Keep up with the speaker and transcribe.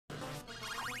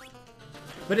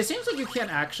But it seems like you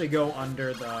can't actually go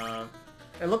under the...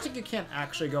 It looks like you can't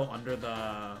actually go under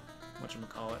the...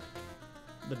 Whatchamacallit?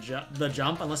 The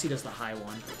jump, unless he does the high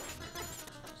one.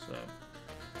 So...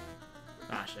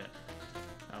 Ah, shit.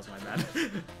 That was my bad.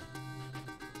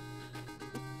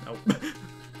 Nope.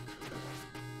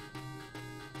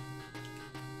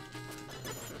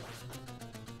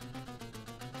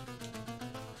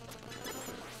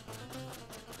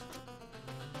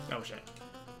 Oh, shit.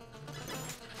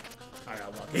 I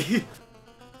got lucky.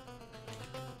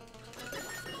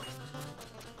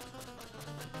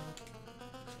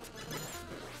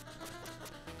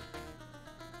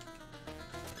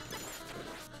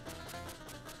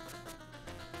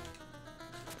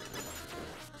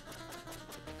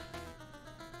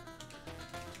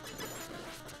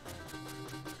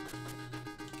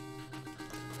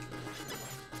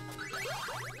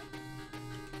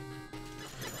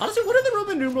 Honestly, what do the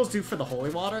Roman numerals do for the holy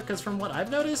water? Because from what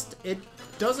I've noticed, it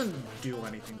doesn't do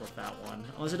anything with that one.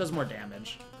 Unless it does more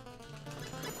damage.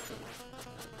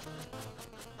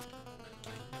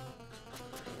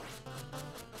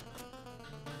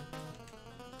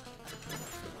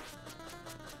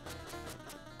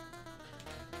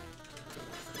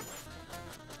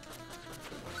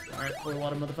 Alright, holy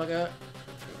water, motherfucker.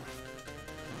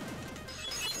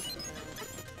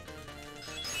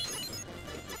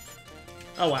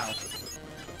 Oh, wow.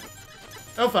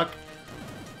 Oh, fuck.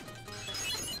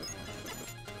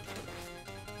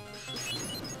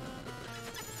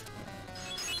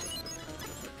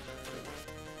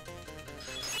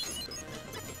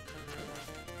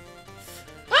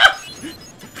 Ah!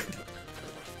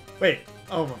 Wait.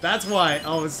 Oh, that's why.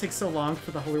 Oh, it takes so long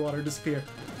for the holy water to disappear.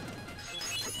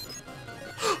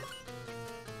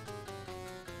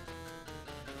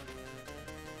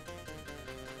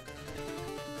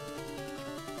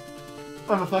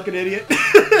 I'm a fucking idiot. Yeah,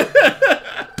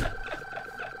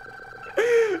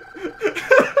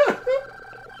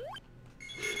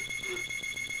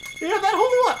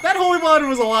 that holy water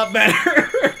was a lot better.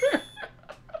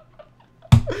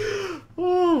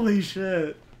 Holy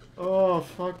shit. Oh,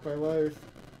 fuck my life.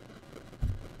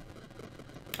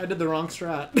 I did the wrong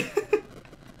strat.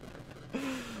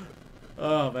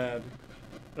 Oh, man.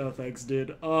 Oh, thanks,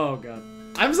 dude. Oh, God.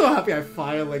 I'm so happy I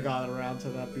finally got around to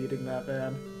that, beating that,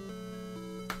 man.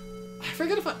 I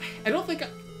forget if I don't think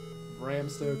Bram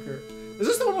Stoker. Is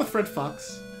this the one with Fred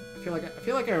Fox? I feel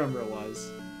like I remember it was.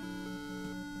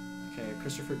 Okay,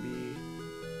 Christopher B.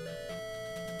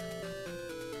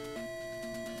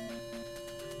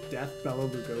 Death Bela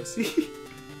Lugosi.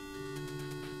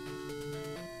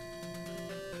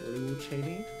 Lou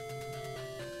Chaney.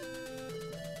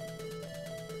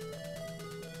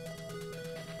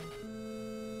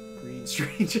 Green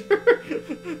Stranger.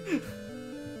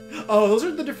 Oh, those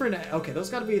are the different... Okay, those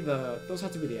have to be the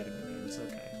enemy names.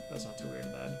 Okay, that's not too weird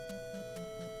then.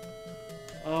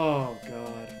 Oh,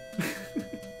 God.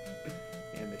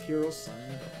 And the hero's son,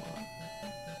 Doma.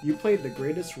 You played the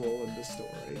greatest role in this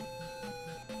story.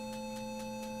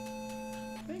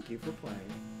 Thank you for playing.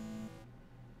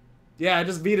 Yeah, I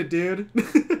just beat it, dude.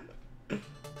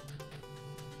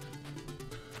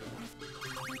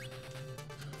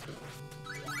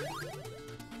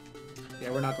 Yeah,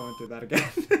 we're not going through that again.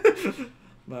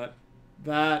 But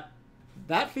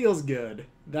that feels good.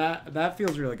 That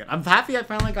feels really good. I'm happy I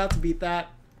finally got to beat that.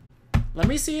 Let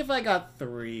me see if I got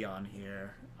 3 on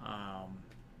here.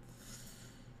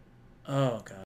 Oh god.